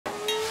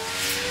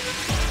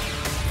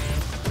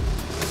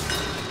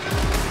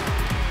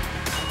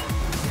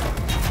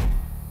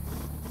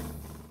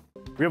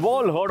We've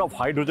all heard of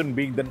hydrogen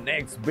being the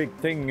next big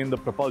thing in the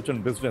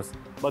propulsion business,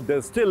 but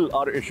there still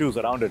are issues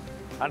around it.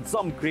 And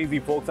some crazy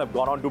folks have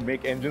gone on to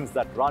make engines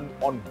that run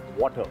on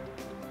water.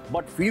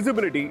 But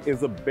feasibility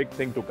is a big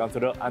thing to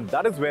consider, and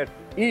that is where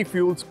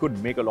eFuels could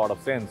make a lot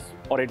of sense.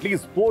 Or at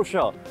least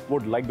Porsche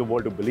would like the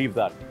world to believe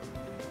that.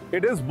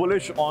 It is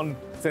bullish on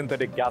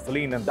synthetic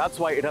gasoline, and that's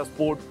why it has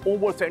poured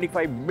over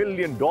 $75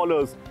 million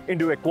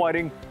into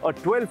acquiring a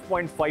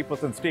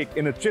 12.5% stake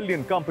in a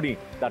Chilean company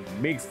that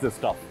makes this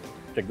stuff.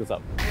 Check this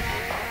out.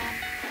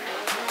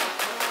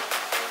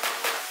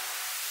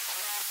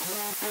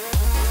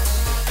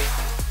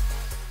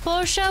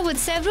 Porsche, with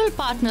several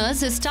partners,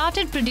 has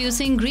started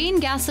producing green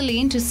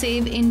gasoline to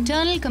save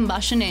internal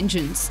combustion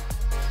engines.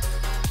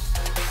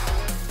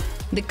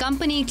 The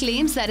company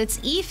claims that its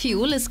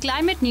eFuel is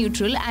climate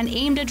neutral and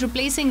aimed at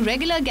replacing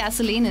regular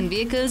gasoline in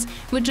vehicles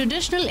with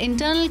traditional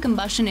internal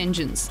combustion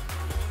engines.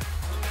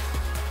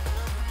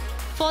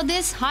 For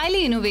this,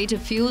 highly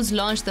innovative fuels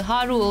launched the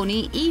Haru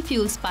Oni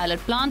eFuels pilot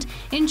plant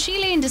in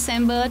Chile in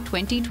December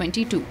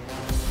 2022.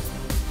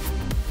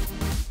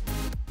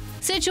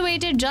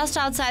 Situated just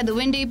outside the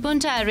windy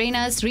Punta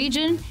Arenas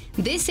region,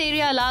 this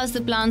area allows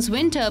the plant's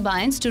wind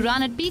turbines to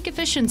run at peak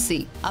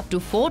efficiency, up to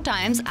 4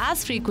 times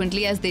as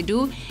frequently as they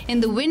do in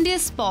the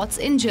windiest spots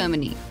in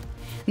Germany.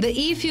 The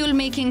e-fuel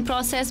making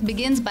process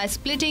begins by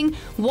splitting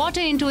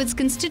water into its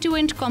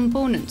constituent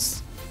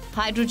components,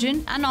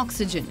 hydrogen and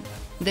oxygen.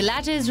 The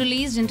latter is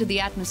released into the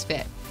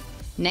atmosphere.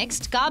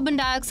 Next, carbon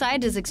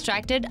dioxide is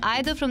extracted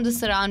either from the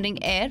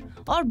surrounding air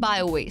or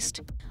biowaste.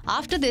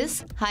 After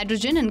this,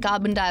 hydrogen and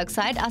carbon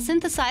dioxide are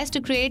synthesized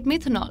to create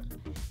methanol.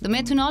 The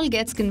methanol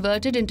gets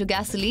converted into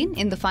gasoline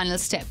in the final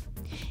step.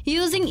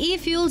 Using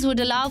e-fuels would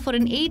allow for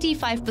an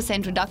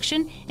 85%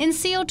 reduction in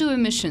CO2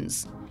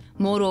 emissions.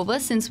 Moreover,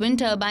 since wind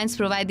turbines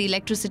provide the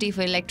electricity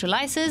for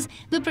electrolysis,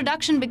 the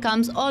production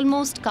becomes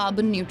almost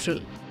carbon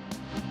neutral.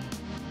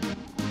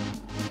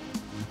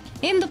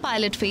 In the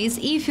pilot phase,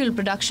 e-fuel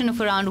production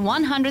of around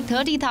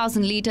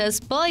 130,000 litres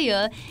per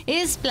year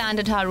is planned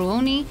at Haru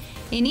Oni.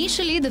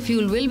 Initially, the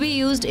fuel will be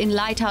used in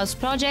lighthouse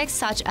projects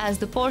such as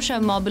the Porsche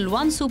Mobil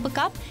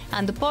Supercup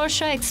and the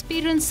Porsche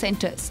Experience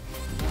Centres.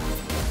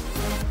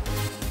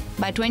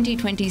 By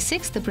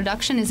 2026, the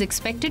production is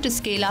expected to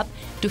scale up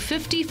to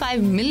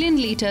 55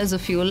 million litres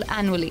of fuel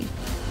annually.